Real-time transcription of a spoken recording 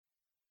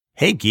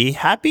Hey, Guy,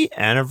 happy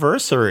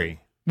anniversary.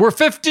 We're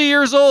 50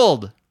 years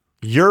old.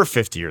 You're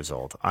 50 years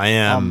old. I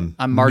am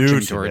I'm marching new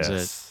to towards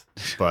this,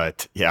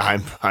 but yeah,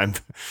 I'm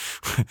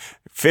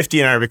 50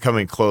 and I are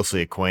becoming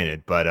closely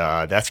acquainted, but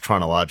that's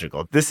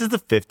chronological. This is the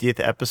 50th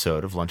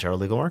episode of Lunch Hour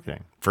Legal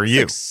Marketing for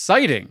you. It's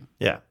exciting.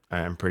 Yeah,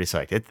 I'm pretty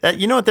psyched.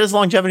 You know what? There's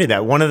longevity to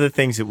that. One of the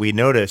things that we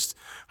noticed,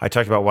 I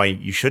talked about why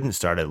you shouldn't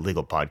start a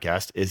legal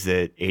podcast, is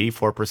that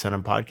 84%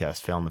 of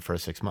podcasts fail in the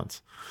first 6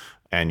 months.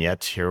 And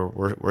yet here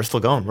we're still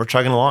going. We're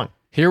chugging along.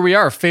 Here we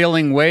are,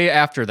 failing way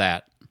after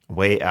that.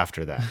 Way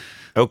after that.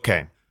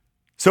 Okay.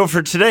 So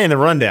for today in the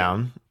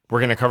rundown, we're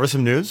going to cover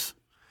some news.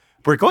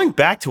 We're going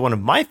back to one of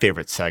my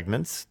favorite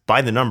segments,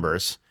 By the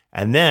Numbers,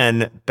 and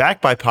then back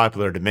by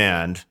popular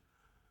demand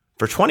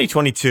for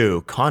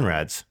 2022,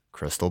 Conrad's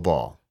Crystal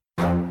Ball.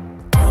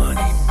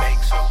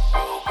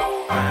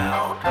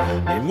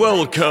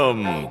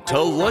 Welcome to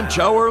Lunch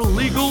Hour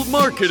Legal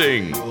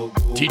Marketing,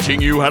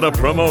 teaching you how to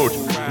promote,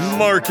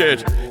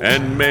 market,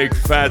 and make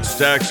fat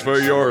stacks for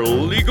your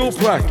legal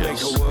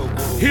practice.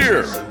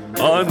 Here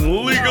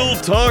on Legal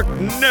Talk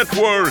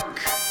Network.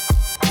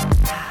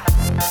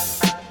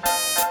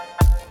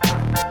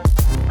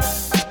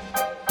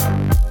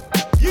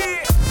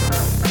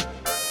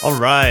 All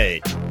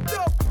right.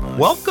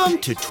 Welcome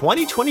to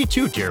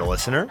 2022, dear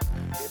listener.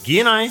 Guy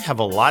and I have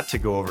a lot to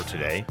go over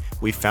today.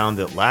 We found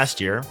that last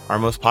year, our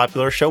most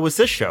popular show was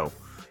this show,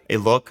 A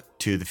Look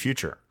to the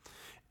Future.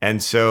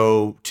 And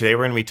so today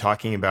we're going to be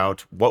talking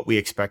about what we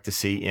expect to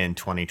see in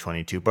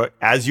 2022. But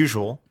as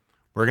usual,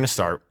 we're going to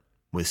start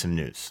with some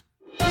news.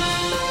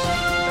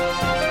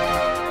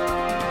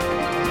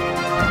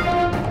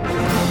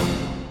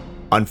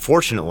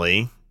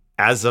 Unfortunately,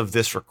 as of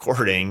this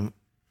recording,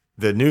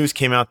 the news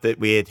came out that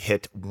we had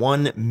hit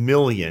 1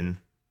 million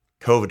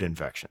COVID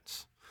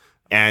infections.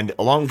 And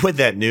along with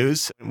that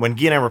news, when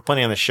Guy and I were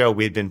planning on the show,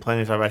 we had been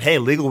planning to talk about, hey,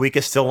 Legal Week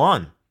is still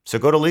on. So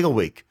go to Legal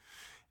Week.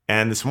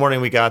 And this morning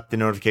we got the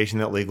notification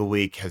that Legal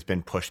Week has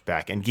been pushed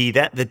back. And Guy,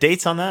 the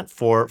dates on that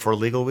for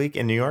Legal Week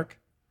in New York?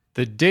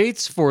 The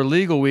dates for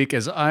Legal Week,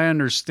 as I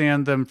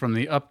understand them from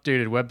the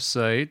updated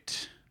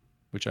website,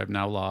 which I've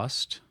now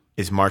lost,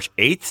 is March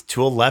 8th to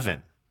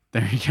 11th.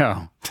 There you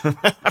go.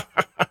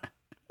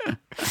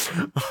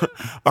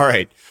 All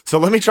right. So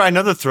let me try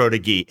another throw to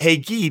Guy. Hey,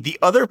 Guy, the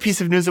other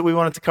piece of news that we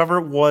wanted to cover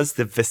was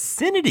the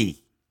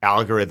vicinity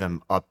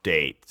algorithm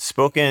update,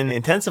 spoken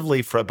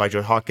intensively by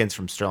Joe Hawkins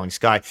from Sterling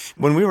Sky.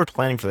 When we were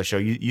planning for the show,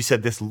 you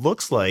said this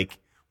looks like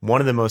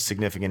one of the most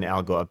significant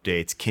algo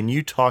updates. Can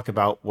you talk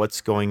about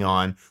what's going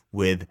on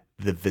with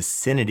the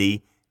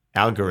vicinity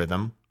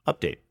algorithm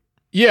update?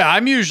 Yeah,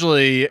 I'm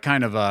usually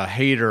kind of a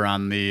hater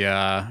on the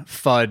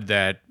FUD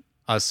that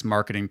us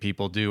marketing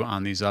people do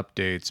on these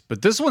updates,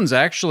 but this one's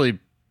actually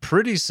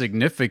pretty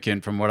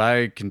significant from what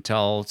I can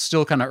tell. It's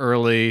still kind of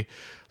early.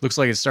 Looks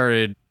like it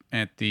started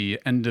at the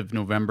end of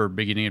November,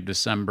 beginning of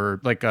December.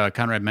 Like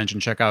Conrad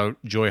mentioned, check out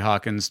Joy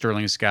Hawkins,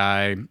 Sterling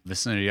Sky,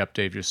 vicinity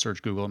update. If you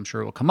search Google, I'm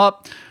sure it will come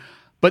up.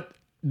 But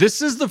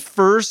this is the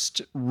first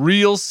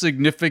real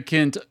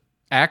significant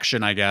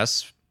action, I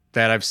guess,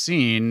 that I've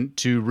seen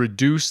to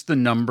reduce the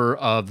number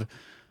of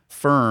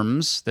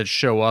firms that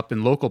show up in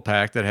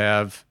LocalPack that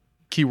have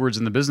keywords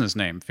in the business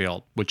name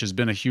field, which has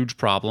been a huge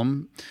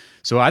problem.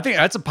 So I think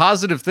that's a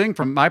positive thing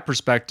from my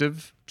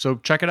perspective. So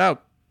check it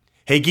out.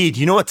 Hey, Guy, do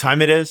you know what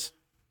time it is?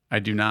 I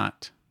do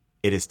not.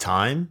 It is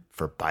time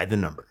for By the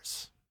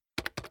Numbers.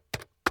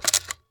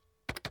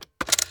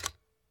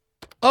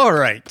 All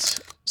right.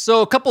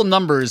 So a couple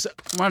numbers. I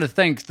want to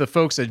thank the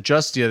folks at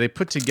Justia. They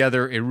put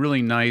together a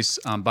really nice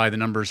By the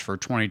Numbers for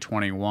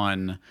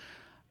 2021.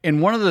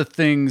 And one of the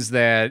things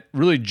that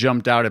really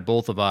jumped out at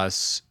both of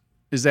us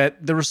is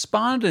that the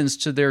respondents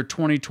to their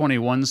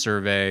 2021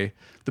 survey,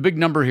 the big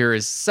number here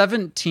is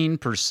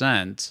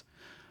 17%,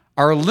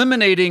 are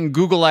eliminating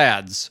Google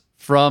Ads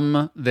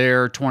from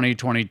their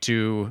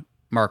 2022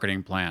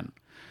 marketing plan,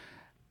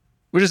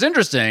 which is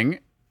interesting.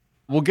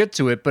 We'll get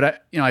to it,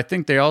 but I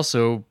think there was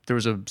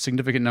a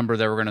significant number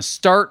that were going to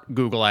start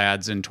Google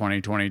Ads in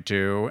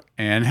 2022,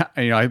 and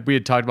we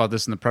had talked about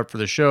this in the prep for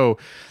the show.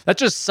 That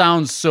just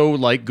sounds so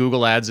like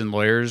Google Ads and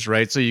lawyers,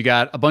 right? So you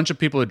got a bunch of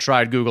people who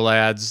tried Google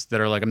Ads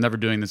that are like, I'm never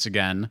doing this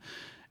again,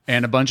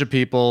 and a bunch of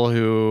people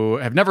who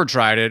have never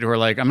tried it who are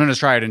like, I'm going to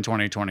try it in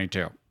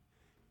 2022.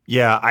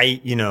 Yeah,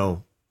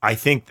 I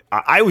think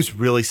I was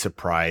really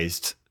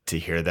surprised to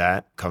hear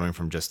that coming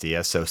from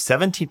Justia. So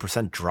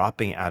 17%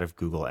 dropping out of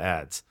Google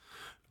Ads.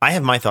 I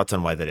have my thoughts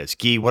on why that is.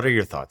 Guy, what are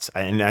your thoughts?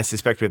 And I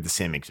suspect we have the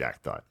same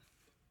exact thought.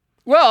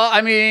 Well,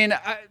 I mean,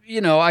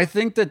 I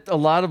think that a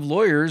lot of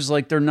lawyers,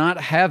 they're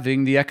not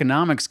having the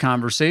economics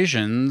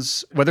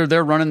conversations, whether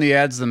they're running the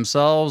ads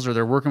themselves or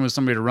they're working with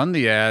somebody to run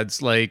the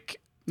ads.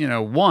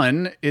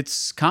 One,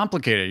 it's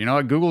complicated.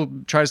 Google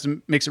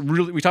makes it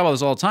really, we talk about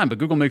this all the time, but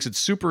Google makes it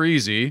super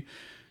easy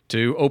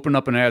to open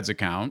up an ads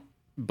account.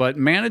 But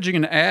managing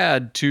an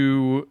ad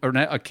to or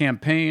a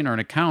campaign or an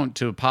account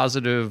to a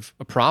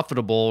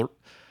profitable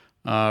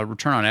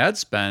return on ad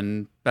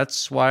spend,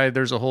 that's why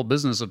there's a whole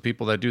business of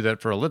people that do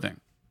that for a living.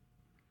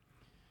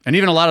 And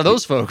even a lot of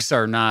those folks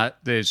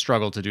they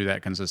struggle to do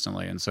that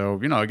consistently. And so,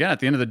 again, at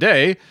the end of the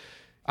day,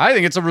 I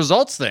think it's a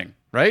results thing,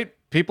 right?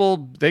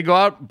 People, they go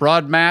out,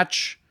 broad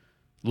match,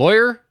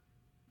 lawyer,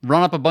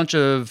 run up a bunch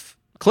of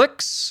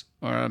clicks,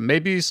 or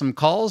maybe some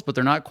calls, but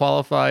they're not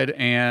qualified.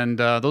 And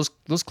those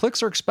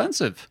clicks are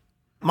expensive.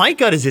 My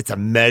gut is it's a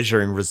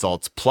measuring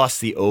results plus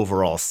the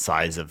overall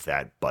size of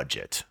that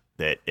budget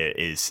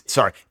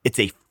it's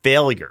a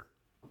failure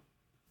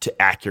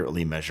to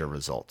accurately measure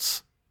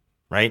results,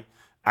 right?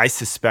 I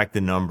suspect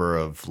the number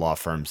of law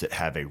firms that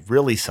have a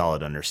really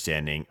solid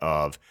understanding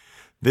of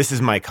this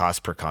is my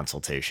cost per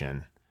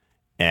consultation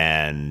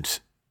and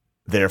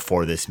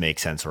therefore this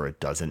makes sense or it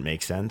doesn't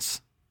make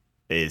sense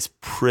is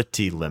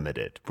pretty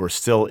limited. We're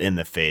still in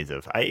the phase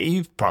of,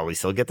 you probably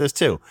still get this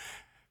too.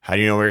 How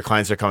do you know where your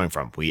clients are coming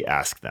from? We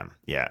ask them.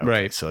 Yeah. Okay.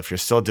 Right. So if you're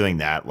still doing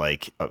that,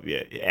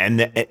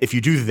 if you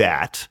do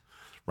that,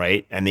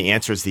 right, and the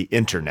answer is the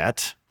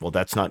internet, well,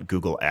 that's not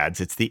Google Ads,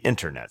 it's the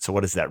internet. So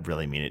what does that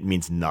really mean? It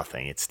means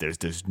nothing.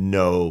 There's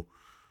no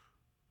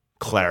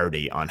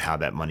clarity on how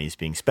that money is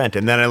being spent.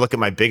 And then I look at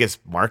my biggest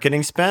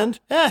marketing spend.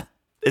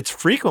 It's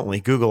frequently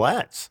Google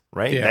Ads,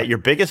 right? Yeah. That your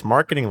biggest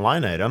marketing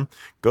line item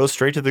goes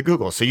straight to the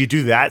Google. So you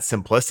do that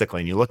simplistically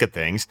and you look at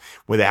things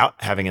without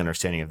having an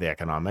understanding of the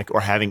economic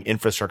or having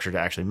infrastructure to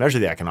actually measure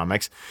the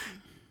economics.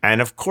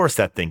 And of course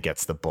that thing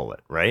gets the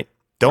bullet, right?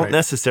 Don't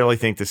necessarily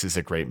think this is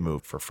a great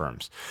move for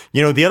firms.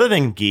 The other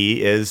thing,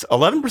 Guy, is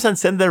 11%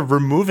 said they're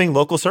removing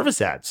local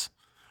service ads,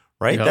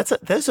 right?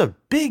 Yep. Those are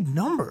big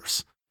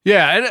numbers.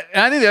 Yeah, and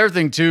I think the other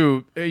thing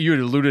too, you had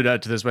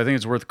alluded to this, but I think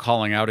it's worth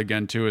calling out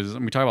again too, is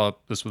we talk about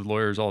this with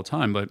lawyers all the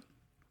time, but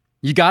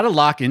you got to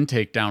lock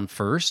intake down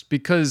first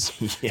because,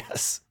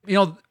 yes,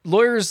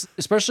 lawyers,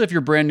 especially if you're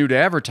brand new to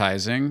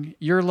advertising,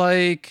 you're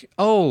like,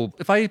 oh,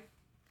 if I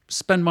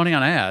spend money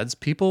on ads,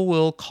 people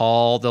will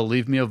call, they'll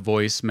leave me a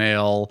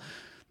voicemail,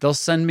 they'll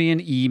send me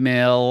an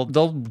email,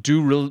 they'll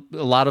do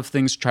a lot of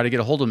things to try to get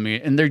a hold of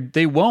me, and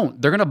they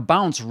won't. They're going to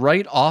bounce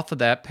right off of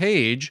that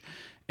page.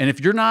 And if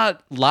you're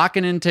not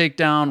locking intake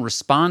down,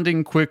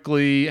 responding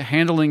quickly,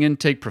 handling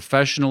intake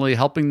professionally,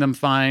 helping them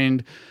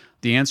find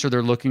the answer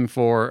they're looking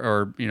for,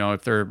 or,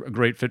 if they're a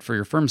great fit for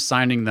your firm,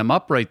 signing them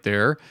up right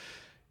there,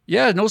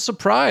 yeah, no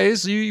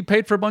surprise, you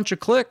paid for a bunch of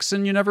clicks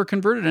and you never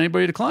converted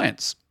anybody to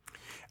clients.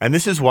 And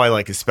this is why,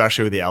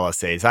 especially with the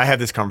LSAs, I have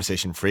this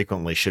conversation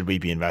frequently, should we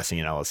be investing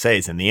in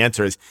LSAs? And the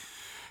answer is,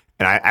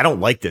 and I don't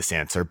like this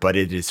answer, but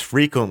it is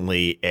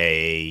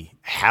frequently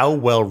how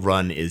well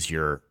run is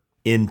your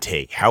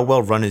intake? How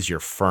well run is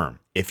your firm?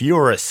 If you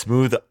are a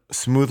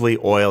smoothly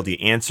oiled,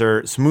 the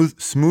answer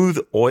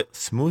smoothly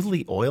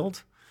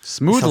oiled.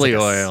 Smoothly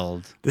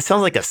oiled. This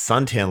sounds like a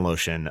suntan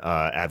lotion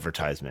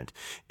advertisement.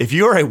 If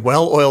you are a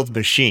well-oiled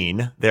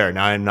machine,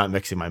 now I'm not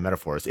mixing my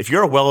metaphors. If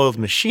you're a well-oiled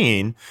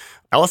machine,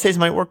 LSAs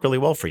might work really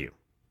well for you,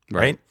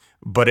 right?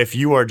 But if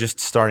you are just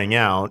starting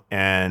out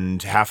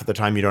and half of the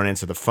time you don't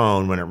answer the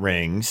phone when it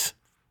rings,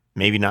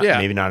 maybe not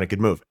a good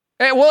move.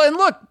 Hey, well, and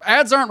look,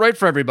 ads aren't right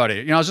for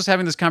everybody. I was just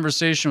having this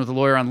conversation with a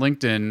lawyer on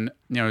LinkedIn.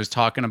 He's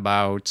talking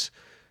about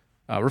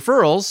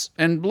referrals,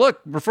 and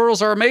look,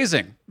 referrals are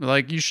amazing.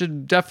 You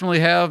should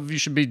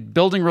be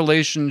building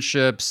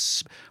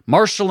relationships,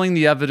 marshaling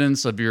the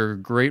evidence of your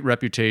great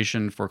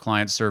reputation for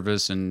client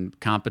service and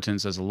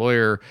competence as a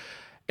lawyer.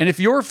 And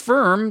if your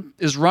firm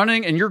is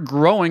running and you're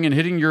growing and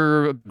hitting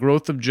your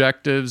growth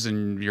objectives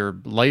and your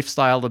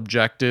lifestyle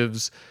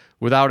objectives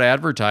without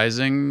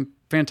advertising,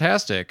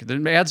 fantastic.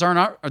 The ads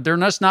they're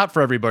just not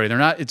for everybody.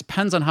 It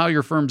depends on how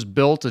your firm's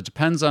built. It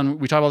depends on,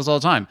 we talk about this all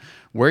the time,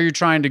 where you're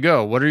trying to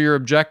go, what are your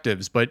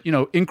objectives? But,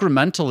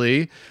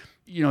 incrementally,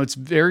 it's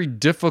very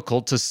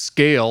difficult to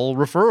scale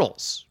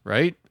referrals,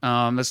 right?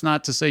 That's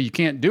not to say you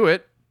can't do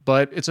it,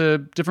 but it's a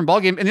different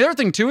ballgame. And the other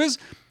thing too is,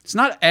 it's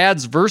not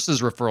ads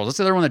versus referrals. That's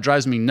the other one that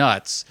drives me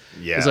nuts.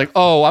 Yeah. It's like,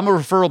 oh, I'm a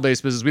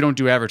referral-based business. We don't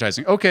do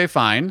advertising. Okay,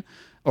 fine.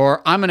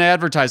 Or I'm an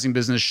advertising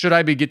business. Should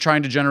I be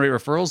trying to generate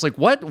referrals? Like,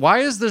 what?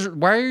 Why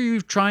are you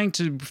trying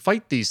to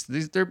fight these?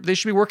 They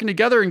should be working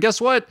together. And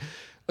guess what?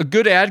 A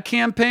good ad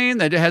campaign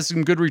that has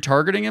some good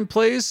retargeting in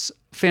place,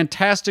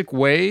 fantastic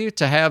way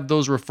to have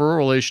those referral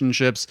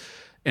relationships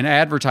and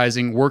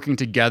advertising working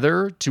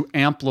together to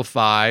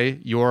amplify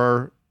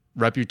your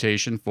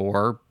reputation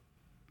for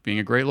being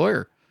a great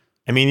lawyer.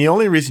 I mean, the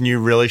only reason you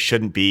really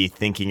shouldn't be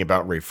thinking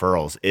about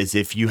referrals is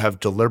if you have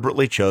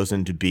deliberately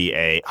chosen to be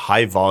a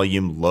high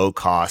volume, low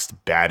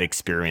cost, bad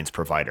experience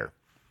provider.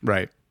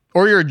 Right.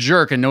 Or you're a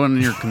jerk and no one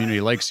in your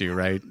community likes you,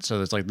 right?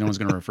 So it's like no one's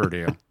going to refer to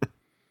you.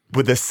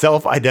 With the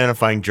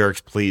self-identifying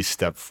jerks, please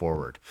step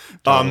forward.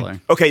 Totally.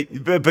 Okay,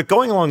 but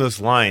going along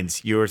those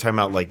lines, you were talking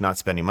about not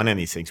spending money on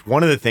these things.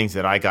 One of the things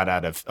that I got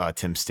out of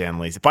Tim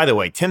Stanley's, by the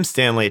way, Tim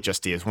Stanley at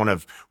Justia is one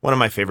of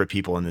my favorite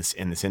people in this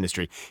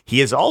industry. He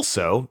is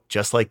also,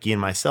 just like Guy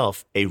and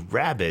myself, a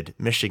rabid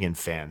Michigan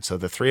fan. So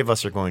the three of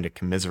us are going to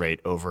commiserate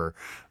over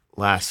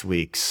last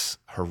week's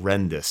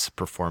horrendous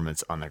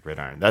performance on the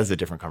gridiron. That is a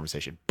different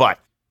conversation. But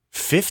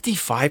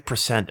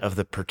 55% of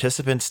the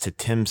participants to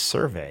Tim's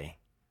survey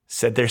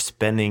said they're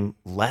spending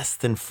less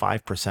than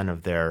 5%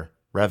 of their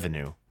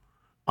revenue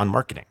on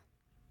marketing.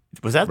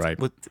 Was that right?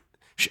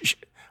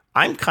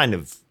 I'm kind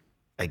of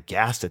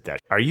aghast at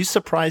that. Are you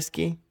surprised,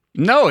 Guy?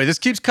 No, this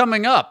keeps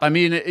coming up. I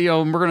mean,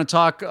 we're going to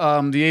talk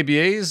the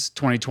ABA's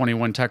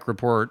 2021 tech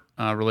report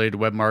related to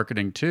web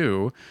marketing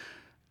too.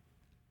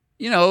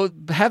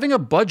 Having a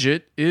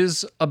budget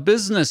is a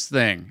business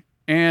thing.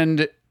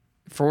 And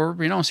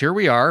so here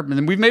we are.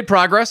 And we've made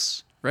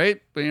progress,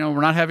 right? But,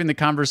 we're not having the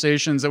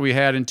conversations that we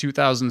had in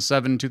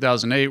 2007,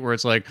 2008, where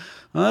it's like,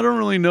 I don't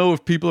really know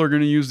if people are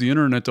going to use the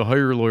internet to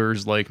hire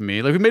lawyers like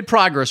me. Like, we made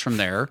progress from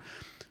there.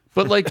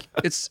 But like,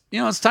 it's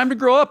time to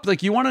grow up.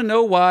 Like, you want to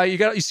know why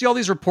you see all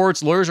these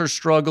reports, lawyers are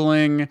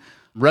struggling,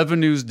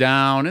 revenue's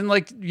down. And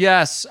like,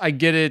 yes, I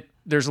get it.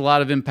 There's a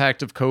lot of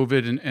impact of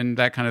COVID and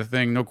that kind of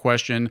thing. No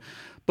question.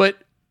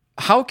 But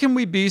how can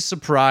we be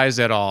surprised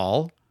at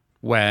all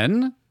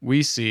when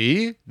we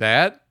see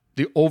that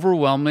the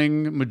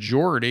overwhelming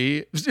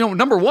majority,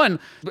 number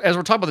one, as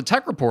we're talking about the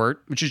tech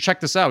report, which you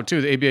check this out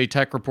too, the ABA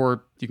tech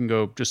report, you can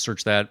go just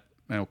search that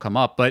and it'll come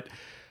up. But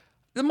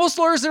most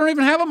lawyers, they don't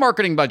even have a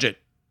marketing budget.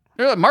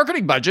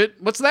 Marketing budget,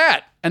 what's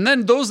that? And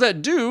then those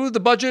that do, the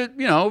budget,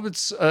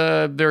 it's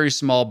a very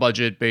small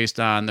budget based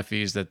on the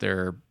fees that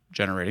they're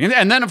generating.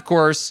 And then, of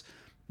course,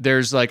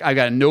 there's like, I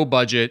got no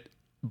budget,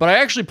 but I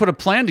actually put a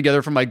plan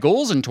together for my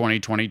goals in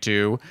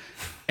 2022,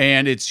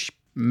 and it's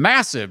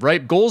massive,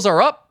 right? Goals are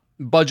up,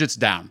 budget's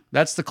down.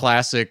 That's the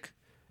classic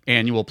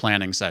annual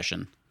planning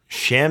session.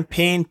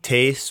 Champagne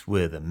tastes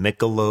with a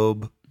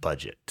Michelob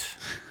budget.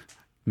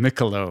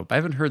 Michelob. I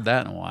haven't heard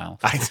that in a while.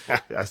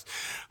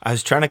 I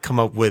was trying to come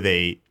up with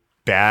a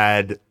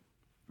bad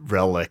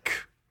relic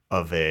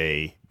of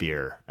a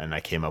beer, and I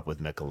came up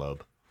with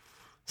Michelob.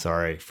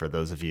 Sorry for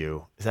those of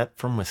you. Is that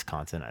from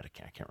Wisconsin? I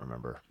can't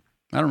remember.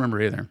 I don't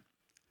remember either.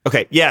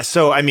 Okay, yeah.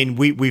 So I mean,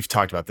 we've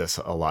talked about this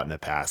a lot in the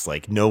past.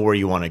 Like, know where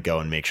you want to go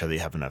and make sure that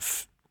you have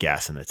enough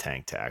gas in the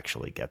tank to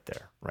actually get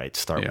there. Right.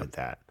 Start with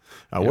that.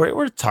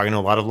 We're talking to a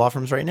lot of law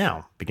firms right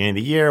now. Beginning of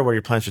the year, what are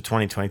your plans for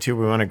 2022?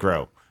 We want to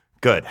grow.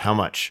 Good. How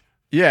much?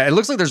 Yeah, it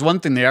looks like there's one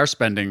thing they are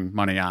spending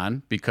money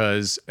on,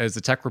 because as the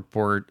tech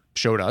report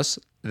showed us,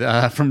 in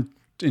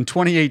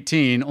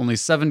 2018, only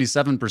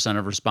 77%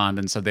 of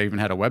respondents said they even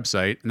had a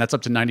website, and that's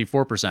up to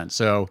 94%.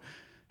 So,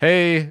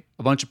 hey,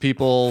 a bunch of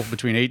people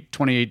between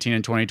 2018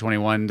 and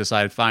 2021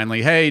 decided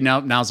finally, hey,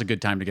 now's a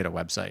good time to get a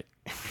website.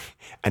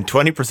 And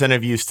 20%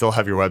 of you still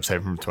have your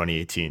website from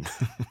 2018.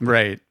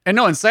 Right.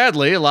 And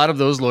sadly, a lot of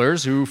those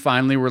lawyers who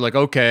finally were like,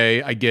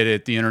 okay, I get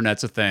it. The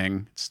internet's a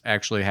thing. It's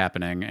actually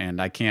happening. And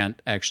I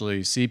can't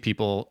actually see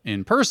people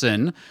in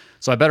person.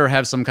 So I better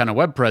have some kind of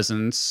web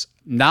presence.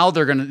 Now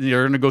they're going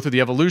to go through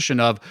the evolution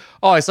of,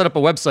 I set up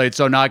a website,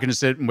 so now I can just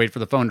sit and wait for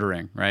the phone to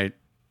ring, right?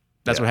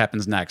 That's what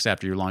happens next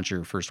after you launch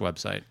your first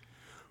website.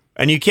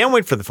 And you can't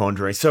wait for the phone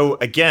to ring. So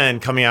again,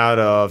 coming out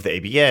of the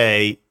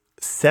ABA,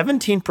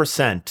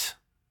 17%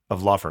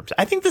 of law firms.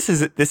 I think this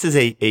is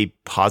a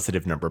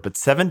positive number, but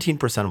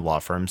 17% of law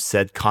firms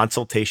said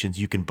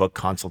you can book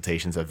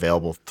consultations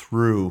available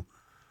through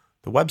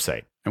the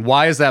website. And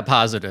why is that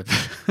positive?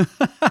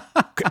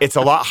 It's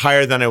a lot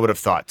higher than I would have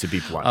thought, to be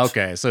blunt.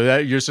 Okay, so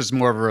that you're just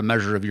more of a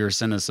measure of your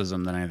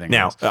cynicism than anything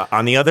else. Now,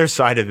 on the other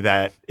side of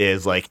that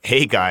is like,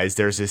 hey guys,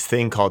 there's this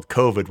thing called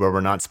COVID where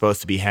we're not supposed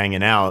to be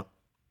hanging out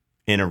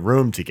in a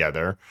room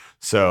together.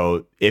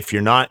 So if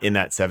you're not in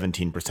that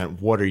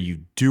 17%, what are you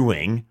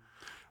doing?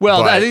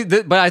 Well,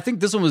 I think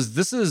this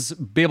is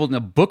be able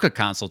to book a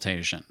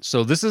consultation.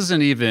 So this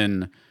isn't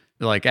even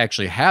like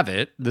actually have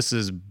it. This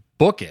is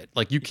book it.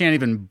 Like, you can't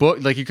even book,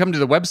 like, you come to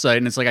the website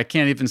and it's like, I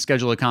can't even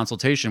schedule a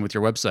consultation with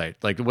your website.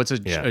 Like,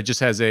 it just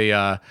has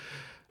I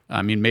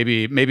mean,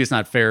 maybe it's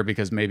not fair,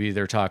 because maybe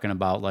they're talking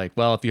about like,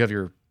 well, if you have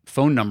your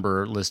phone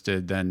number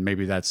listed, then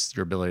maybe that's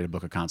your ability to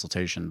book a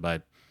consultation.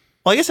 But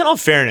well, I guess in all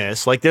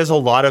fairness, like, there's a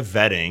lot of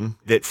vetting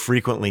that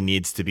frequently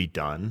needs to be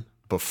done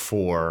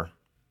before.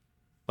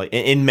 Like,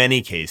 in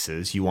many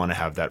cases, you want to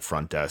have that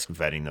front desk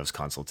vetting those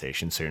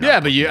consultations. So you're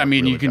not but you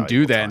really can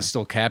do that time. and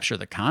still capture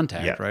the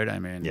contact, right? I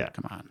mean,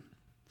 come on.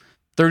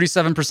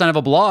 37% of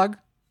a blog.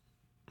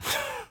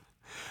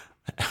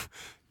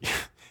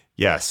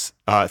 Yes.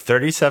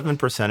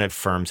 37% of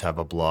firms have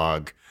a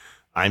blog.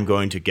 I'm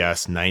going to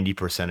guess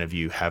 90% of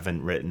you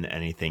haven't written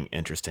anything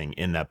interesting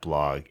in that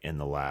blog in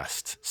the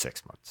last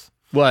 6 months.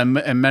 Well,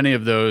 and many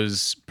of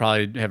those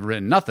probably have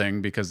written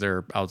nothing because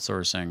they're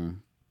outsourcing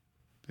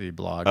the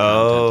blog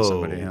content to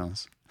somebody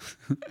else.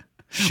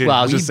 Well,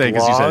 I was just saying,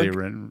 because you said you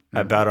written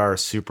about our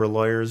super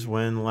lawyers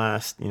win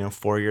last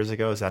 4 years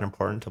ago. Is that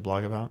important to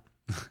blog about?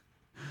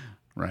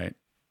 Right.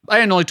 I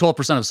had only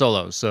 12% of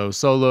solos. So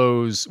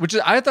solos, which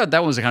I thought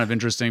that was kind of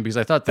interesting, because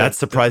I thought that's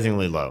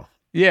surprisingly low.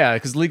 Yeah,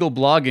 because legal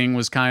blogging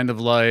was kind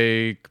of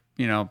like,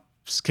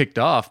 kicked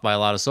off by a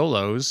lot of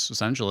solos,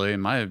 essentially,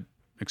 in my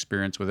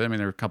experience with it. I mean,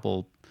 there were a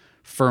couple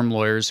firm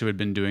lawyers who had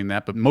been doing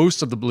that, but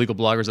most of the legal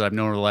bloggers that I've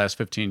known over the last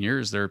 15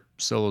 years, they're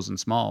solos and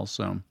small.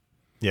 So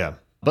yeah.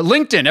 But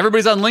LinkedIn,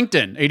 everybody's on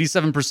LinkedIn,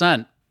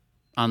 87%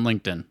 on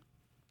LinkedIn.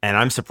 And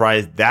I'm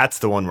surprised. That's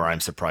the one where I'm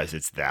surprised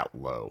it's that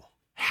low.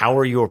 How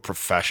are you a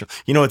professional?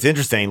 You know, it's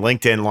interesting.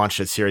 LinkedIn launched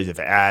a series of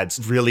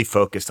ads really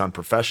focused on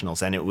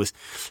professionals. And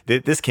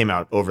this came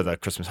out over the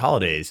Christmas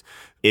holidays.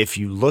 If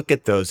you look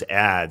at those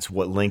ads,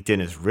 what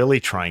LinkedIn is really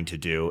trying to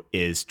do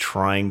is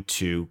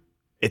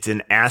it's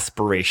an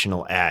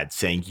aspirational ad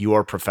saying you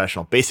are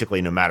professional.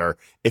 Basically, no matter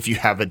if you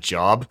have a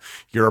job,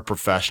 you're a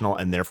professional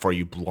and therefore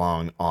you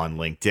belong on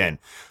LinkedIn.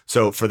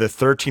 So for the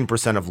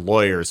 13% of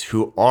lawyers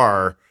who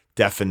are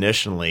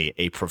definitionally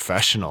a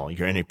professional,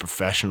 you're in a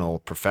professional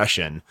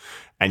profession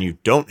and you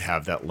don't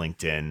have that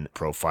LinkedIn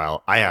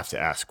profile, I have to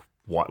ask,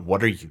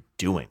 what are you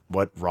doing?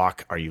 What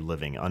rock are you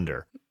living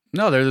under?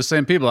 No, they're the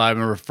same people. I'm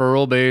a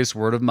referral-based,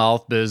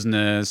 word-of-mouth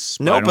business.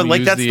 No, but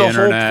like that's the whole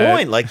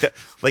point.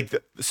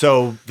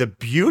 So the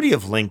beauty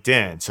of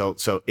LinkedIn.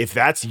 So if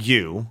that's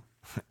you,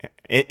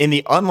 in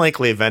the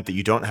unlikely event that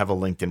you don't have a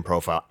LinkedIn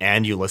profile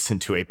and you listen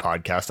to a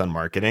podcast on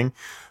marketing,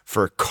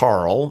 for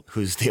Carl,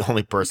 who's the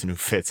only person who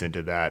fits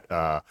into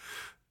that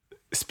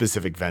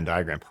specific Venn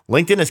diagram,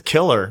 LinkedIn is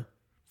killer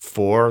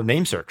for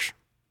name search,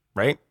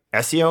 right?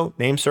 SEO,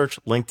 name search,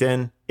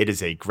 LinkedIn. It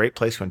is a great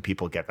place when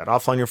people get that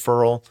offline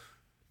referral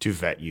to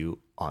vet you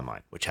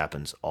online, which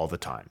happens all the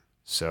time.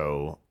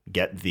 So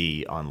get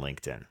thee on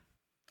LinkedIn.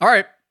 All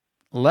right,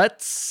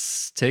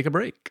 let's take a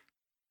break.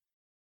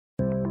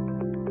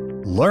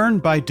 Learn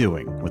by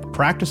doing with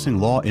Practicing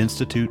Law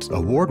Institute's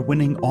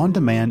award-winning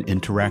on-demand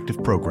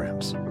interactive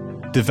programs.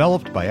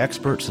 Developed by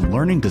experts in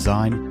learning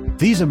design,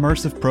 these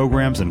immersive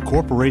programs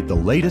incorporate the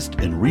latest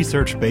in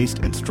research-based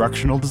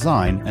instructional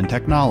design and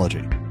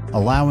technology,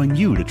 allowing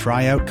you to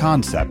try out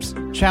concepts,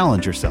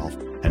 challenge yourself,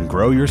 and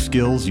grow your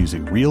skills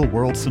using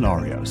real-world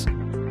scenarios.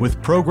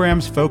 With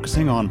programs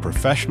focusing on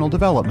professional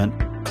development,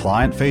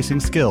 client-facing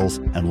skills,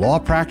 and law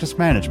practice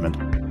management,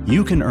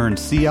 you can earn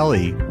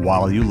CLE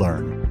while you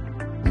learn.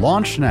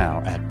 Launch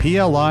now at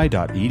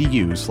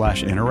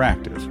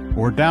pli.edu/interactive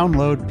or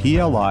download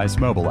PLI's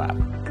mobile app.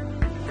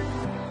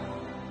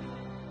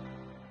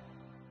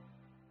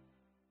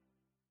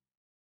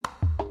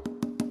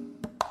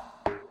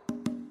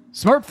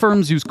 Smart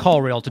firms use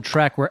CallRail to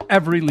track where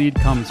every lead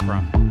comes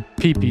from.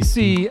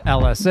 PPC,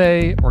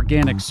 LSA,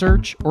 organic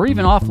search, or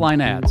even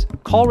offline ads.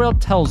 CallRail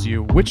tells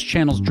you which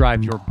channels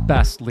drive your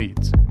best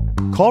leads.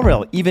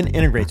 CallRail even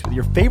integrates with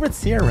your favorite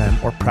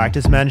CRM or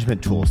practice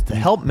management tools to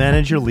help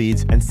manage your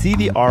leads and see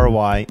the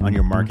ROI on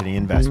your marketing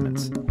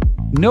investments.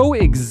 Know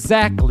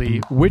exactly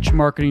which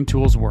marketing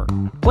tools work.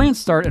 Plans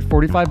start at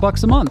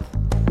 $45 a month.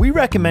 We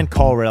recommend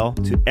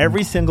CallRail to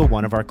every single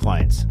one of our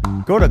clients.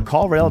 Go to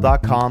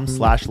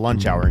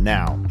callrail.com/lunchhour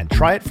now and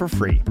try it for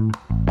free.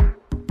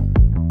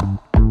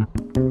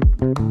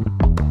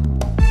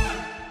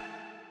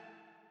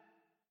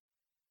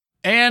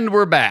 And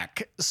we're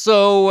back.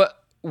 So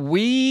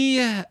we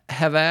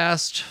have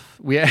asked,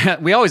 we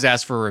always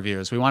ask for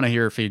reviews. We want to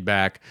hear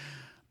feedback.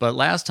 But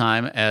last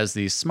time, as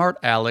the smart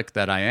aleck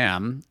that I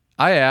am,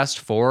 I asked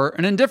for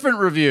an indifferent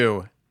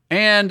review.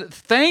 And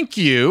thank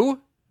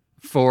you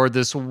for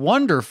this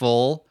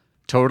wonderful,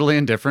 totally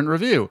indifferent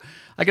review.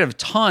 I get a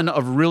ton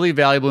of really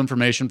valuable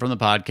information from the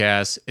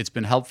podcast. It's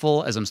been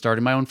helpful as I'm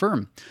starting my own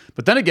firm.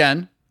 But then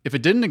again, if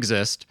it didn't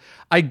exist,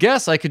 I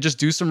guess I could just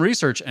do some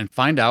research and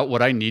find out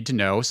what I need to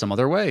know some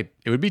other way.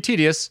 It would be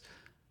tedious,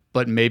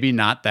 but maybe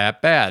not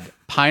that bad.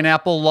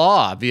 Pineapple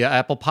Law via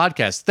Apple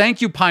Podcasts.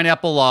 Thank you,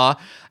 Pineapple Law.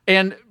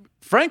 And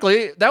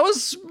frankly, that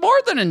was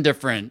more than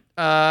indifferent.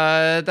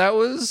 That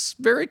was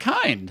very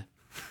kind.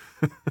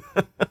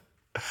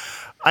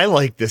 I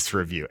like this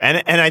review.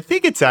 And I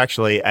think it's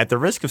actually, at the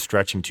risk of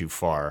stretching too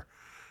far,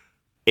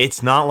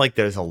 it's not like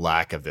there's a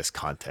lack of this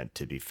content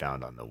to be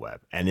found on the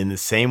web. And in the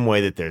same way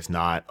that there's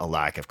not a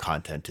lack of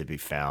content to be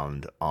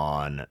found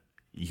on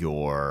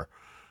your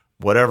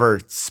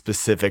whatever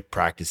specific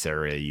practice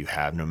area you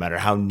have, no matter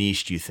how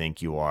niched you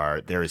think you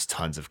are, there is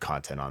tons of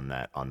content on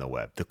that on the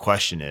web. The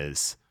question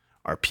is,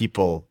 are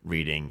people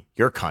reading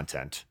your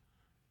content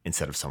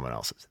instead of someone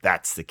else's?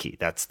 That's the key.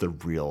 That's the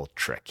real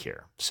trick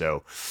here.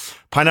 So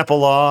Pineapple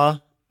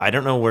Law, I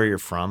don't know where you're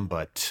from,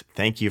 but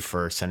thank you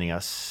for sending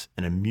us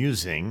an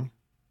amusing,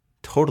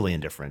 totally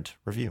indifferent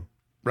review.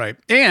 Right.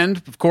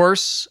 And of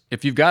course,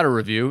 if you've got a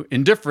review,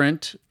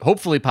 indifferent,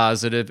 hopefully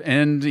positive,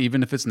 and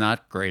even if it's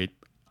not great,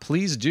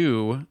 please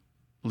do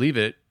leave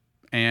it.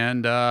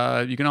 And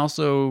you can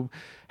also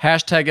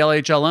hashtag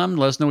LHLM,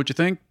 let us know what you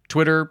think.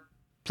 Twitter,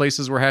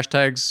 places where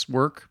hashtags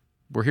work.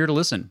 We're here to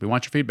listen. We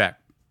want your feedback.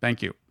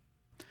 Thank you.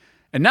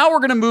 And now we're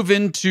going to move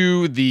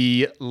into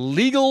the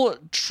Legal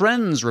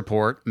Trends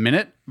Report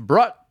Minute,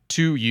 brought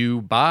to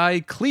you by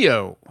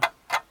Clio.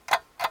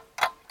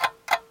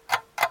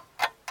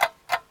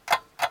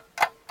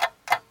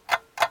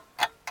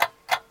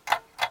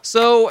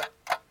 So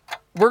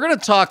we're going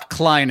to talk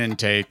client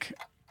intake.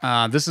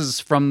 This is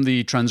from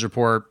the Trends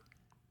Report.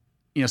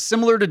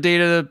 Similar to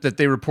data that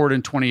they report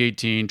in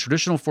 2018,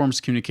 traditional forms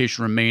of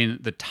communication remain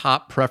the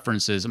top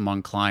preferences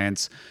among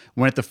clients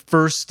when at the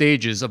first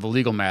stages of a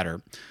legal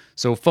matter.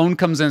 So phone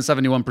comes in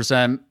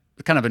 71%,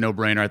 kind of a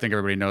no-brainer. I think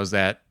everybody knows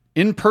that.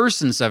 In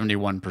person,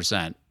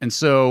 71%. And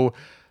so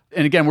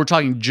And again, we're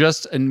talking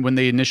just when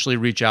they initially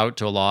reach out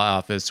to a law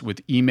office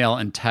with email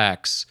and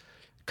text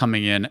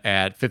coming in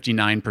at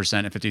 59% and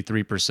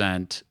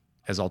 53%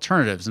 as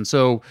alternatives. And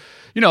so,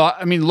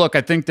 I mean, look,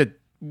 I think that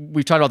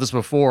we've talked about this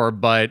before,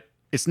 but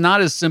it's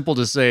not as simple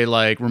to say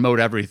like remote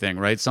everything,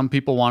 right? Some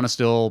people want to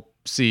still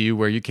see you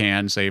where you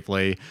can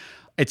safely.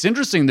 It's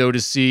interesting, though, to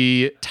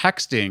see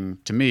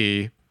texting, to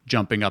me,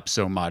 jumping up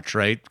so much,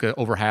 right?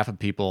 Over half of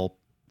people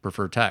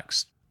prefer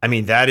text. I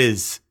mean,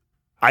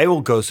 I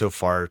will go so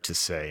far to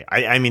say,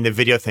 I mean, the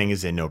video thing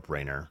is a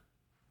no-brainer.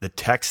 The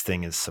text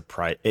thing is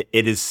it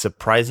is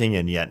surprising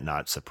and yet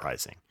not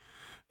surprising.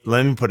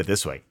 Let me put it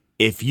this way.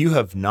 If you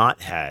have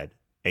not had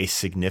a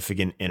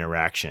significant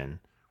interaction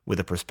with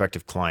a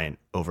prospective client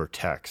over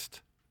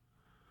text,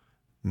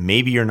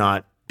 maybe you're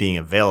not being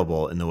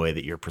available in the way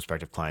that your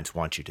prospective clients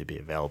want you to be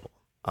available.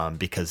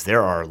 Because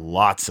there are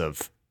lots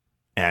of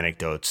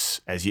anecdotes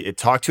as you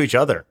talk to each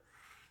other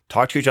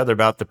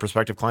about the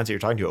prospective clients that you're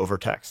talking to over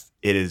text.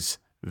 It is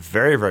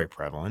very, very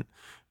prevalent.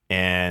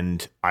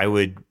 And I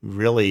would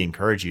really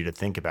encourage you to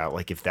think about,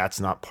 like, if that's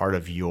not part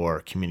of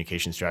your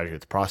communication strategy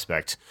with the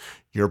prospect,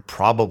 you're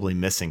probably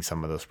missing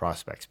some of those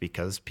prospects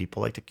because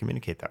people like to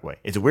communicate that way.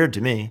 It's weird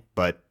to me,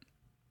 but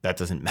that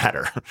doesn't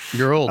matter.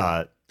 You're old.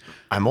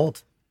 I'm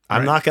old.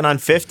 I'm knocking on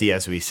 50,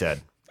 as we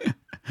said.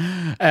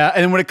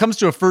 And when it comes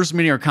to a first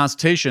meeting or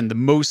consultation, the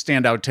most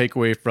standout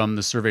takeaway from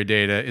the survey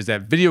data is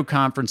that video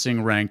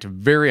conferencing ranked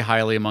very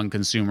highly among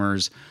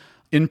consumers.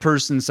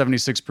 In-person,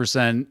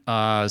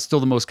 76%, still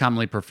the most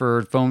commonly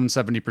preferred. Phone,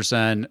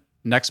 70%.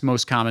 Next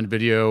most common,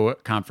 video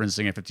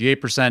conferencing at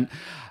 58%.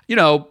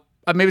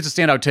 Maybe it's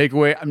a standout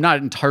takeaway. I'm not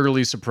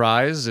entirely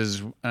surprised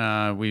as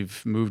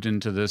we've moved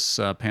into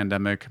this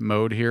pandemic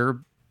mode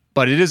here.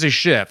 But it is a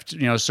shift.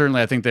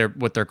 Certainly I think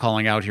what they're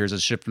calling out here is a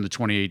shift from the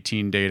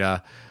 2018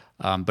 data.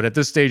 But at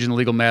this stage in the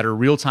legal matter,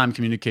 real-time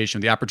communication,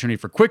 the opportunity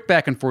for quick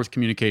back-and-forth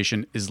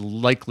communication is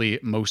likely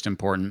most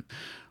important.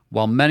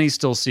 While many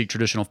still seek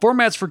traditional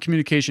formats for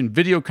communication,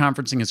 video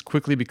conferencing has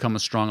quickly become a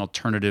strong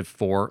alternative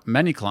for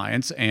many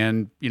clients.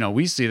 And,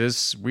 we see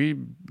this. We're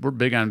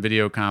big on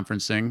video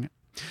conferencing.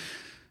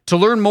 To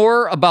learn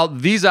more about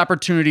these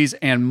opportunities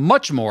and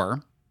much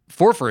more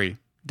for free,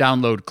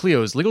 download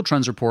Clio's Legal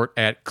Trends Report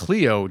at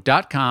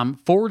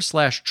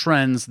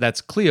clio.com/trends. That's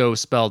Clio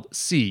spelled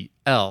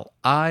CLIO.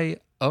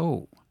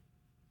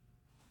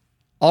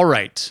 All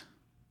right.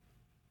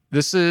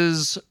 This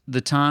is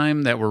the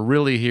time that we're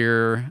really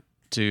here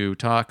to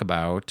talk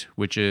about,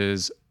 which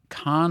is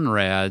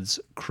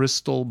Conrad's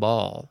crystal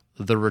ball,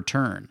 the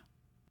return.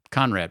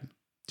 Conrad,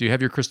 do you have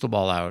your crystal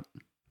ball out?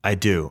 I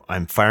do.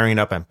 I'm firing it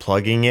up. I'm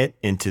plugging it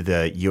into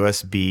the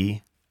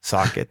USB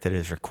socket that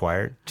is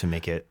required to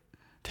make it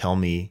tell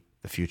me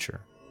the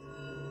future.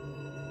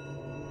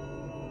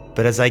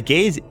 But as I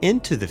gaze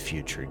into the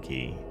future,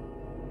 Guy,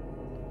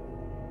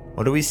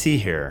 what do we see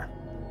here?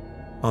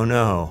 Oh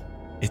no,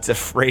 it's a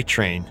freight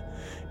train.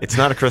 It's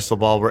not a crystal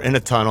ball. We're in a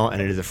tunnel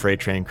and it is a freight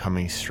train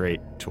coming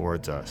straight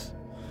towards us.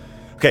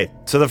 Okay,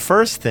 so the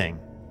first thing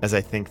as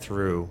I think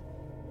through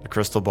the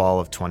crystal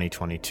ball of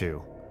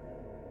 2022,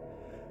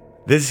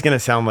 this is going to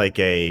sound like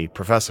a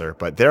professor,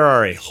 but there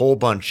are a whole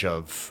bunch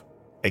of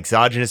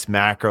exogenous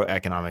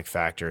macroeconomic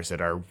factors that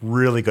are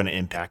really going to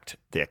impact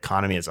the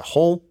economy as a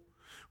whole.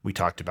 We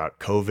talked about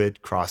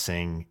COVID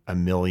crossing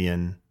 1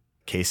 million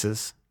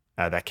cases.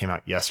 That came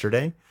out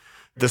yesterday.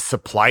 The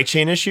supply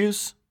chain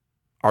issues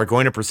are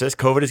going to persist.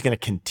 COVID is going to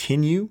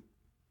continue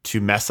to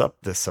mess up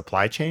the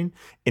supply chain.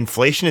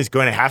 Inflation is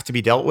going to have to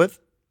be dealt with,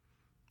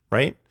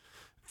 right?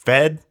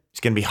 Fed is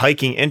going to be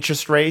hiking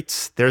interest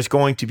rates. There's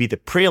going to be the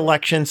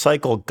pre-election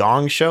cycle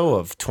gong show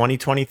of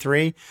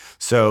 2023.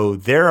 So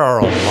there are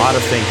a lot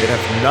of things that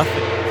have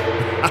nothing.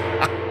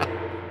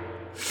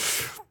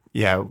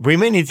 Yeah, we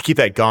may need to keep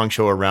that gong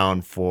show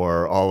around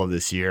for all of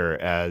this year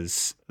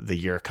as the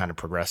year kind of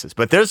progresses.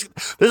 But there's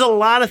a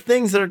lot of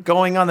things that are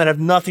going on that have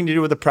nothing to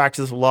do with the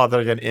practice of law that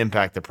are going to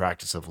impact the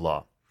practice of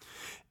law.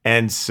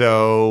 And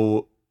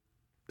so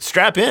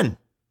strap in,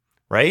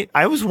 right?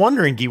 I was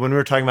wondering, Guy, when we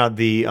were talking about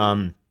the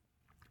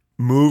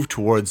move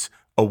towards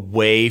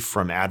away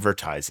from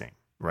advertising,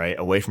 right?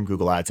 Away from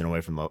Google Ads and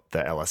away from the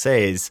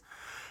LSAs,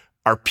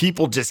 are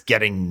people just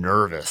getting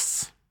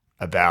nervous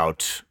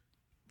about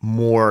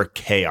more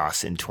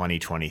chaos in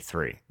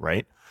 2023,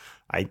 right?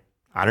 I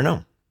don't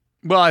know.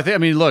 Well, I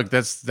mean, look,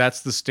 that's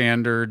the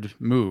standard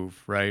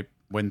move, right?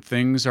 When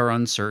things are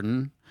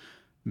uncertain,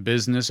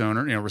 business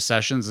owner,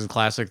 recessions is a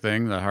classic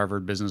thing, the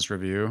Harvard Business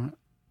Review.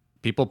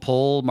 People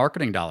pull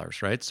marketing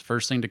dollars, right? It's the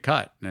first thing to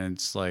cut. And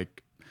it's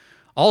like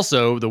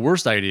also the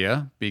worst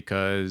idea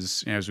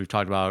because, as we've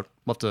talked about,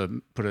 we'll have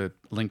to put a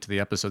link to the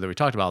episode that we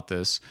talked about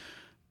this.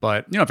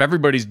 But, if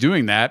everybody's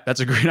doing that, that's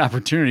a great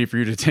opportunity for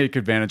you to take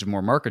advantage of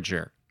more market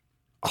share.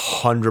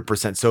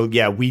 100%. So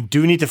yeah, we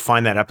do need to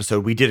find that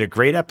episode. We did a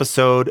great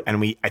episode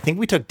and I think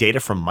we took data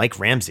from Mike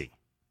Ramsey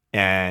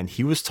and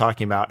he was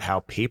talking about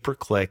how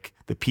pay-per-click,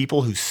 the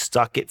people who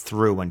stuck it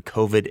through when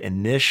COVID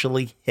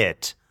initially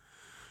hit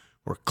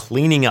were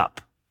cleaning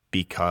up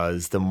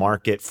because the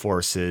market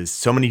forces,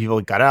 so many people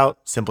got out,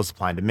 simple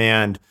supply and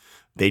demand,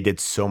 they did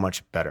so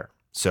much better.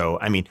 So,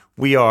 I mean,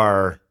 we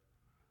are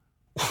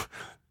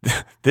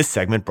this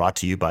segment brought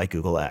to you by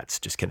Google Ads.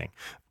 Just kidding.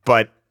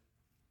 But,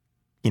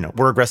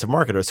 we're aggressive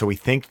marketers, so we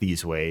think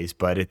these ways,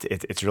 but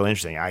it's really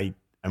interesting.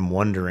 I'm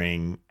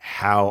wondering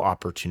how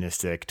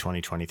opportunistic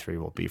 2023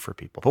 will be for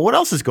people. But what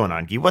else is going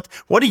on, Guy?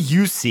 What do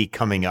you see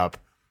coming up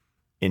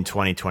in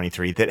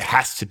 2023 that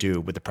has to do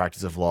with the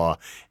practice of law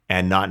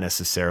and not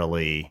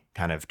necessarily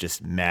kind of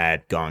just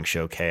mad gong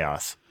show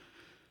chaos?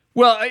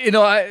 Well,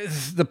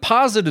 the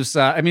positive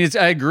side,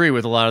 I agree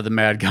with a lot of the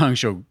mad gong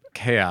show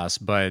chaos,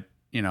 but,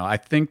 I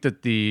think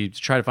that to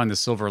try to find the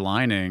silver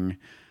lining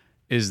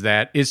is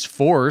that it's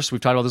forced, we've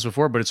talked about this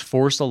before, but it's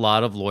forced a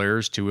lot of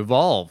lawyers to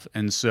evolve.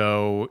 And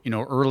so,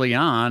 early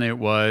on it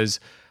was,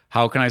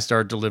 how can I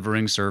start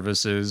delivering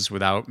services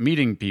without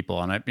meeting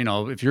people? And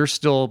if you're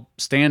still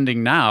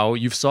standing now,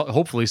 you've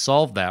hopefully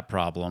solved that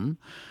problem.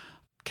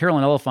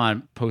 Carolyn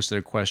Elephant posted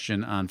a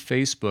question on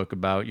Facebook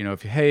about, and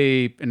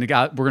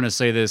we're going to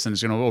say this and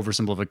it's going to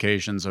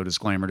oversimplification, so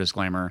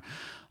disclaimer.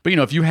 But,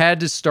 if you had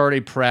to start a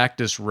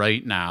practice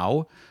right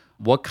now,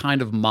 what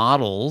kind of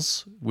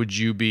models would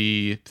you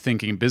be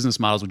thinking,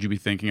 business models would you be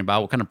thinking about?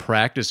 What kind of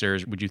practice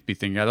areas would you be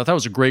thinking about? I thought that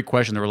was a great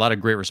question. There were a lot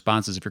of great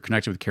responses. If you're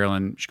connected with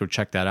Carolyn, you should go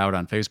check that out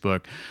on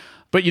Facebook.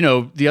 But,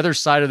 the other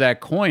side of that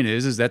coin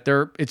is that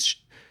it's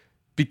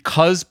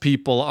because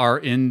people are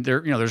in there,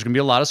 there's going to be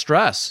a lot of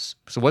stress.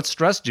 So what's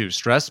stress do?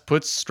 Stress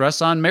puts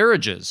stress on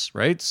marriages,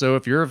 right? So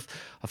if you're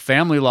a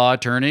family law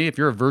attorney, if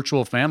you're a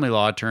virtual family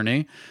law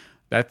attorney,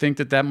 I think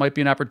that might be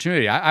an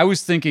opportunity. I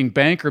was thinking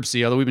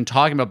bankruptcy, although we've been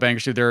talking about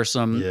bankruptcy, there are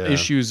some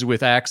issues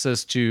with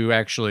access to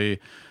actually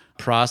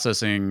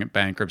processing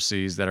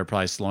bankruptcies that are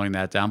probably slowing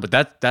that down.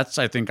 But that's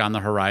I think, on the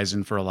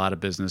horizon for a lot of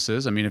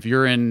businesses. If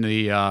you're in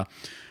the,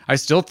 I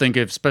still think,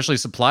 especially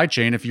supply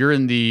chain, if you're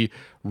in the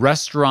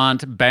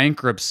restaurant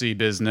bankruptcy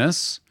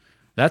business,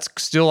 that's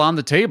still on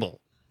the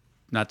table.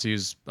 Not to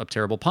use a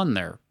terrible pun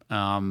there.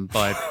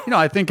 But,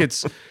 I think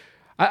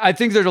I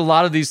think there's a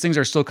lot of these things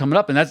are still coming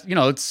up. And that's,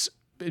 it's,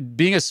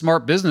 being a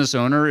smart business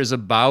owner is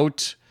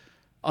about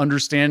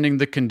understanding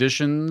the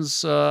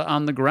conditions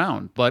on the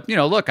ground. But,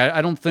 look,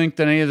 I don't think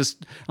that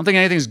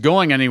anything's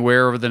going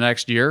anywhere over the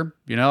next year.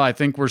 I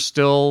think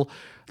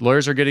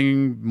lawyers are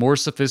getting more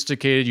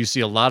sophisticated. You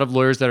see a lot of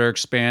lawyers that are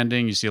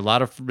expanding. You see a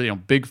lot of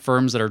big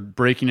firms that are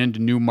breaking into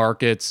new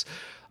markets.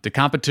 The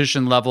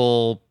competition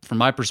level, from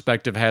my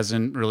perspective,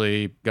 hasn't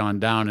really gone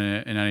down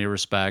in any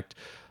respect.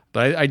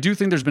 But I do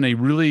think there's been a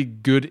really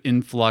good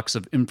influx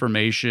of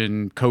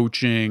information,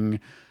 coaching,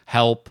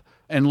 help,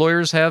 and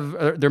lawyers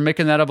they're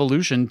making that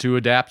evolution to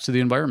adapt to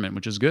the environment,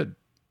 which is good.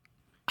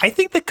 I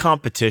think the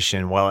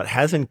competition, while it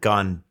hasn't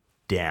gone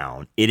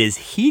down, it is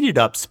heated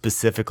up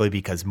specifically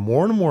because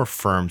more and more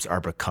firms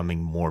are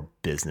becoming more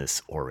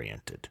business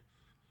oriented,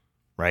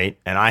 right?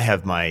 And I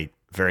have my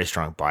very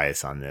strong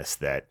bias on this,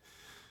 that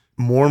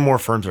more and more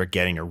firms are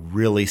getting a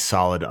really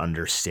solid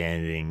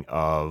understanding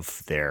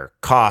of their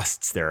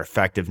costs, their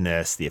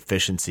effectiveness, the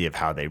efficiency of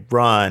how they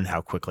run,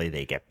 how quickly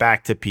they get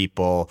back to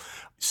people.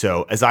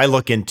 So as I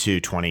look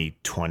into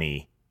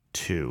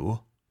 2022,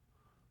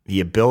 the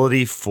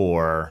ability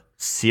for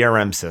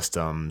CRM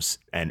systems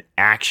and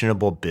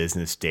actionable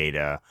business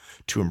data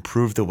to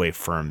improve the way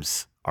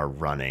firms are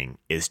running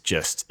is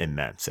just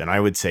immense. And I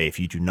would say if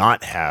you do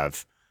not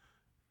have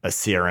a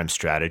CRM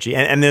strategy.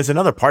 And there's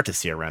another part to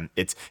CRM.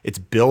 It's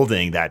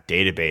building that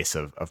database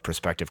of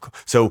prospective.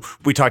 So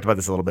we talked about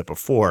this a little bit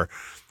before.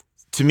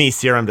 To me,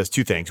 CRM does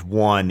two things.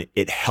 One,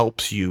 it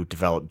helps you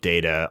develop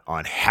data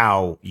on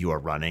how you are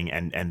running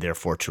and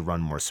therefore to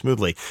run more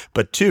smoothly.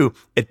 But two,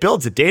 it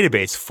builds a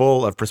database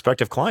full of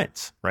prospective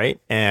clients, right?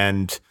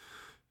 And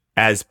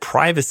as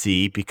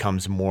privacy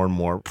becomes more and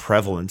more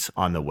prevalent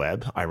on the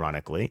web,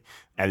 ironically,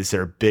 as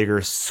there a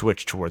bigger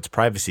switch towards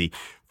privacy,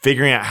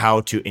 figuring out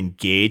how to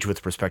engage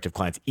with prospective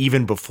clients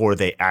even before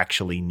they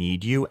actually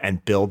need you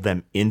and build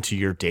them into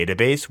your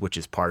database, which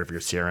is part of your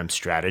CRM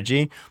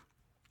strategy,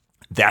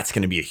 that's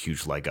going to be a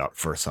huge leg up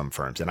for some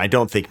firms. And I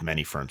don't think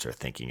many firms are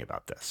thinking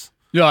about this.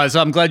 Yeah,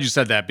 so I'm glad you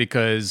said that,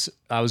 because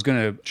I was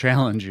going to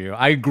challenge you.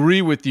 I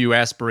agree with you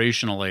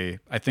aspirationally.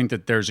 I think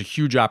that there's a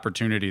huge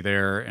opportunity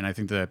there. And I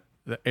think that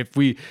if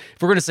we're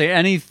going to say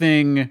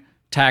anything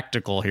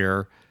tactical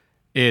here,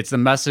 it's the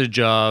message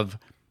of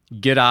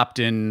get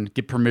opt-in,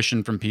 get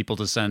permission from people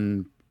to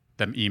send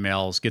them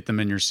emails, get them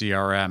in your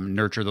CRM,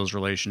 nurture those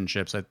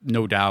relationships,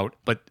 no doubt.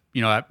 But,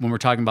 when we're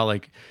talking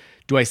about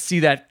do I see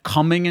that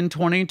coming in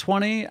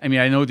 2020?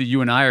 I know that you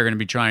and I are going to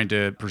be trying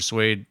to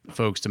persuade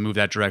folks to move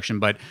that direction.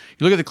 But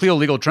you look at the Clio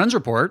Legal Trends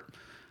Report,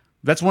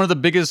 that's one of the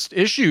biggest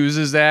issues,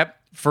 is that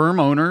firm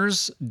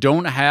owners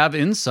don't have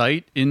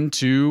insight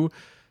into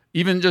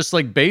even just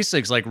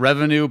basics like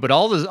revenue, but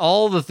all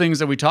the things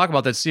that we talk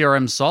about that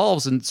CRM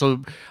solves. And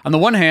so on the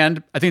one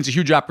hand, I think it's a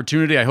huge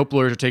opportunity. I hope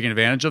lawyers are taking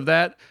advantage of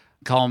that.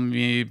 Call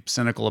me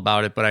cynical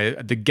about it,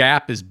 but the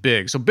gap is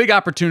big. So big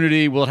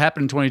opportunity. Will it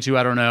happen in 22?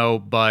 I don't know,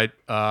 but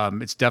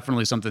it's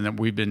definitely something that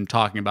we've been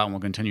talking about and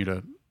we'll continue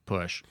to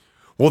push.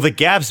 Well, the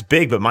gap's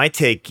big, but my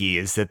take, Guy,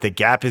 is that the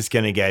gap is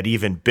going to get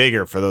even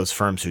bigger for those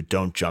firms who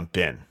don't jump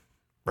in,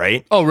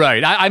 right? Oh,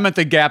 right. I meant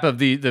the gap of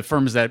the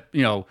firms that,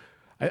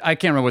 I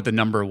can't remember what the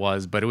number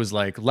was, but it was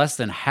like less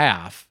than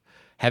half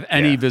have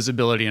any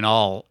visibility at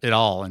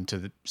all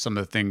into some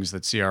of the things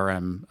that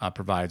CRM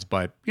provides.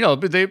 But,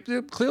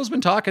 Clio's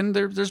been talking.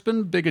 There's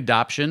been big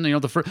adoption.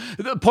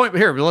 The point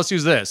here, let's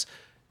use this.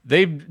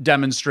 They've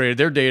demonstrated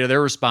their data,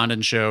 their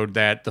respondents showed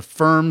that the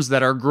firms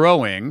that are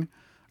growing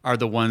are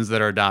the ones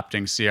that are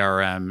adopting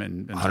CRM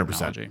and 100%.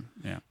 Technology.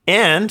 Yeah.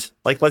 And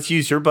let's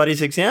use your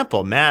buddy's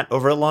example, Matt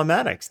over at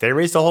Lawmatics. They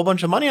raised a whole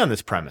bunch of money on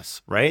this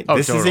premise, right? Oh,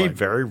 this totally. is a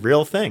very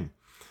real thing.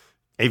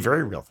 A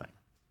very real thing.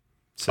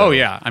 So, oh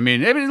yeah, I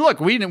mean, look,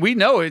 we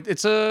know it.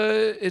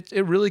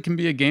 It really can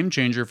be a game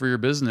changer for your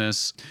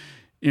business.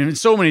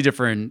 So many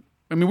different.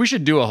 I mean, we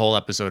should do a whole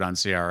episode on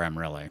CRM.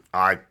 Really.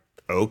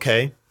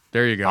 Okay.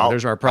 There you go.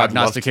 There's our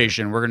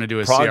prognostication. We're going to do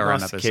a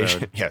CRM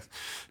episode. Yes.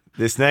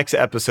 This next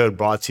episode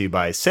brought to you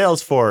by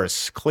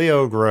Salesforce,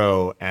 Clio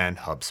Grow, and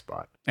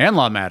HubSpot. And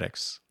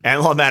Lawmatics.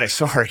 And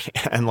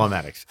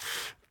Lawmatics.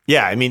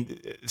 Yeah, I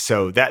mean,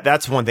 so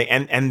that's one thing.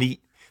 And the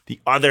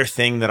other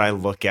thing that I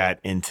look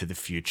at into the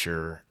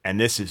future, and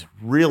this is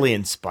really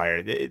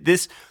inspired.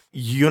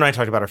 You and I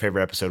talked about our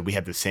favorite episode. We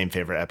had the same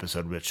favorite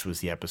episode, which was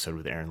the episode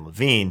with Aaron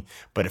Levine.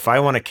 But if I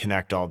want to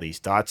connect all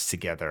these dots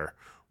together,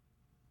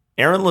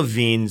 Aaron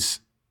Levine's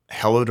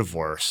Hello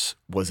Divorce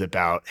was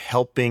about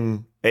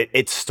helping.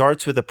 It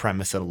starts with the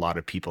premise that a lot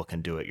of people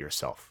can do it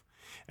yourself.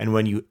 And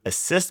when you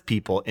assist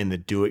people in the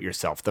do it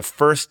yourself, the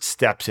first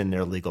steps in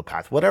their legal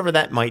path, whatever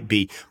that might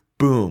be,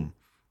 boom,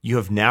 you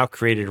have now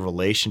created a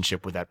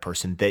relationship with that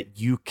person that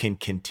you can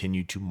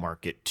continue to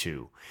market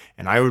to.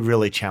 And I would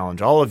really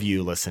challenge all of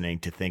you listening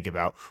to think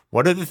about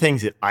what are the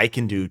things that I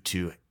can do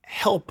to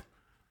help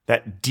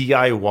that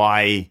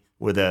DIY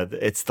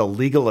it's the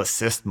legal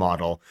assist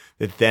model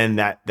that then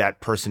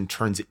that person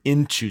turns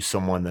into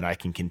someone that I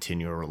can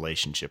continue a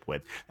relationship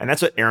with. And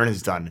that's what Aaron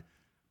has done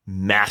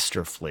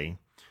masterfully.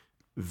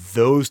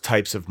 Those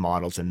types of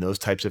models and those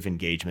types of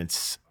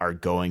engagements are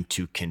going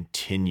to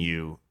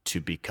continue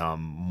to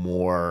become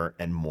more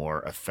and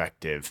more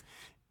effective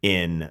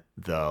in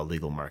the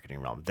legal marketing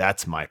realm.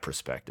 That's my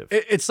perspective.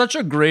 It's such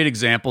a great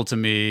example to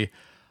me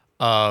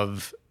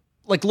of,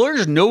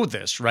 lawyers know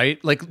this, right?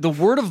 The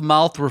word of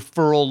mouth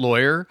referral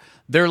lawyer,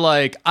 they're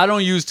like, I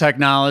don't use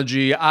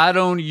technology. I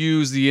don't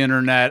use the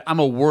internet. I'm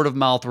a word of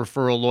mouth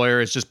referral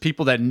lawyer. It's just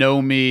people that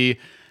know me.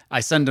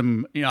 I send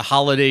them,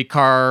 holiday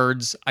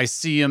cards. I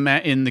see them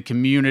in the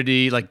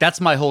community.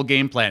 That's my whole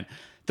game plan.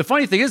 The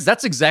funny thing is,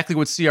 that's exactly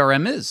what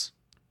CRM is.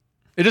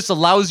 It just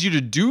allows you to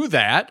do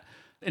that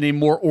in a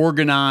more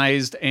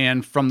organized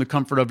and from the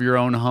comfort of your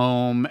own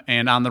home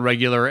and on the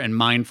regular and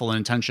mindful and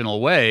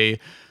intentional way.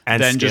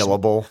 And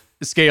scalable.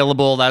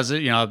 Scalable. That's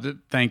it.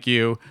 Thank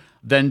you.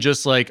 Then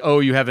just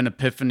you have an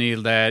epiphany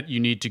that you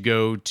need to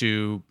go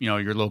to,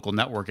 your local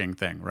networking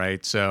thing,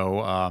 right?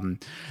 So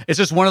it's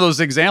just one of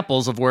those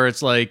examples of where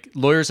it's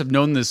lawyers have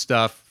known this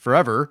stuff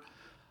forever,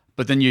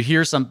 but then you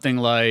hear something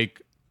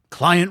like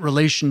client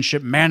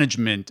relationship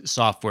management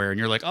software, and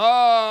you're like, oh,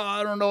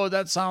 I don't know,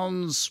 that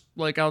sounds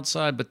like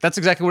outside, but that's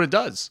exactly what it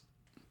does.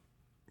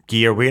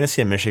 Guy, are we going to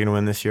see a Michigan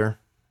win this year?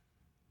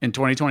 In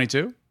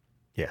 2022?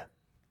 Yeah.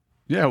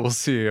 Yeah, we'll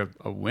see a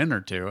win or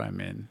two. I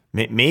mean,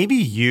 maybe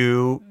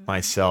you,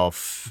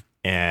 myself,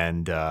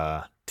 and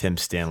Tim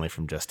Stanley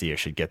from Just Ear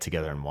should get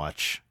together and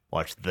watch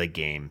the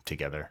game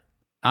together.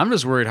 I'm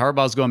just worried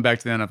Harbaugh's going back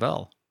to the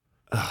NFL.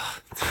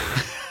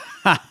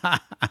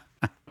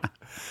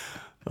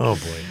 Oh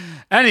boy.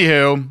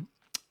 Anywho,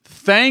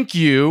 thank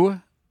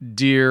you,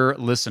 dear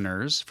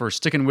listeners, for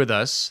sticking with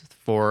us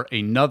for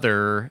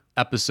another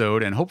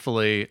episode and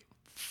hopefully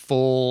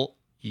full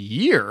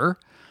year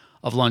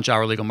of Lunch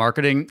Hour Legal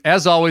Marketing.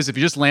 As always, if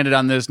you just landed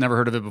on this, never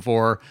heard of it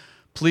before,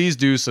 please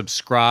do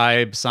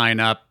subscribe, sign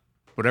up,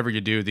 whatever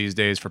you do these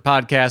days for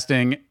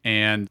podcasting,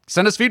 and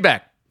send us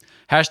feedback.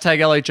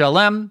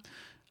 #LHLM.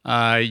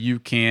 You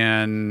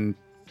can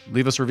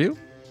leave us a review.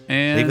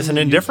 And leave us an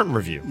indifferent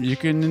review. You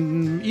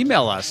can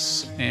email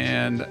us,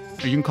 and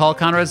you can call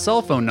Conrad's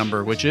cell phone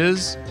number, which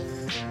is...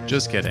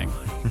 Just kidding.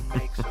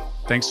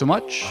 Thanks so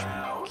much.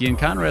 Guy and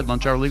Conrad,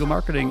 Lunch Hour Legal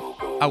Marketing,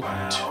 out.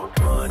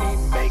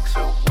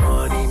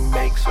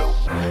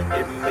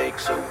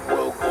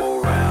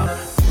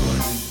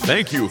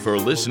 Thank you for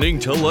listening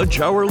to Lunch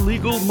Hour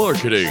Legal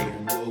Marketing.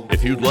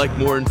 If you'd like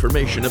more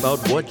information about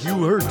what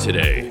you heard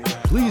today,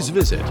 please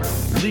visit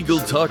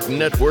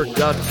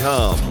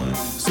LegalTalkNetwork.com.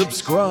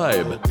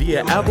 Subscribe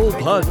via Apple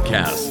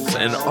Podcasts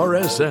and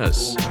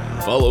RSS.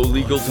 Follow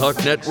Legal Talk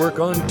Network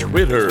on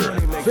Twitter,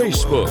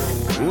 Facebook,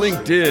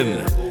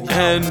 LinkedIn,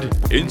 and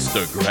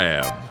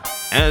Instagram.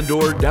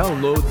 And/or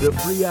download the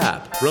free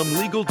app from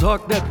Legal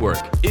Talk Network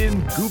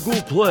in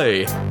Google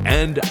Play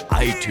and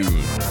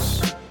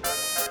iTunes.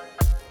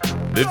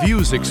 The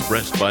views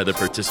expressed by the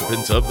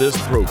participants of this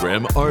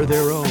program are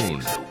their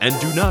own and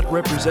do not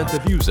represent the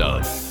views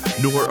of,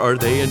 nor are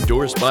they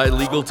endorsed by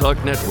Legal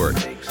Talk Network,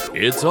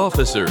 its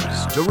officers,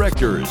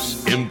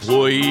 directors,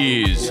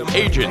 employees,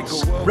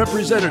 agents,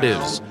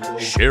 representatives,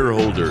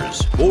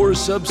 shareholders, or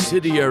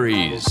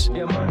subsidiaries.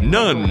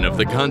 None of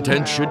the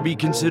content should be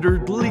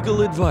considered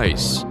legal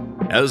advice.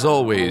 As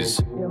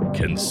always,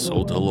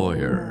 consult a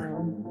lawyer.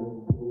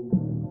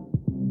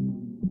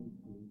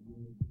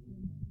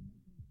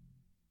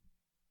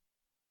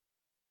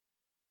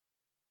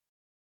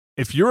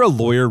 If you're a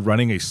lawyer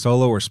running a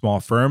solo or small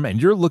firm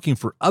and you're looking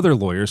for other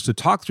lawyers to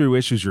talk through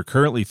issues you're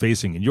currently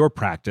facing in your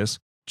practice,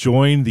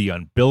 join the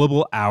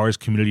Unbillable Hours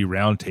Community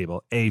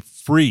Roundtable, a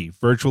free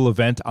virtual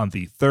event on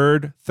the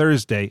third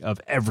Thursday of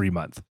every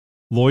month.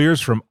 Lawyers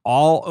from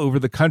all over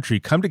the country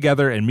come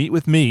together and meet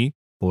with me,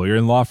 lawyer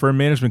and law firm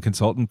management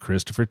consultant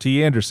Christopher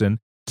T. Anderson,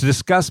 to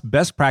discuss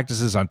best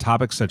practices on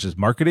topics such as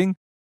marketing,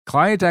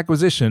 client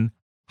acquisition,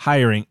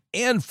 hiring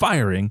and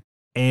firing,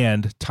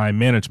 and time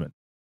management.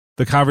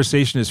 The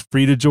conversation is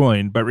free to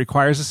join, but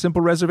requires a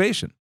simple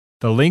reservation.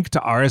 The link to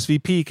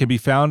RSVP can be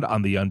found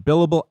on the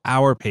Unbillable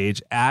Hour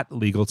page at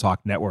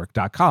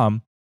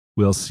LegalTalkNetwork.com.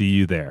 We'll see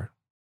you there.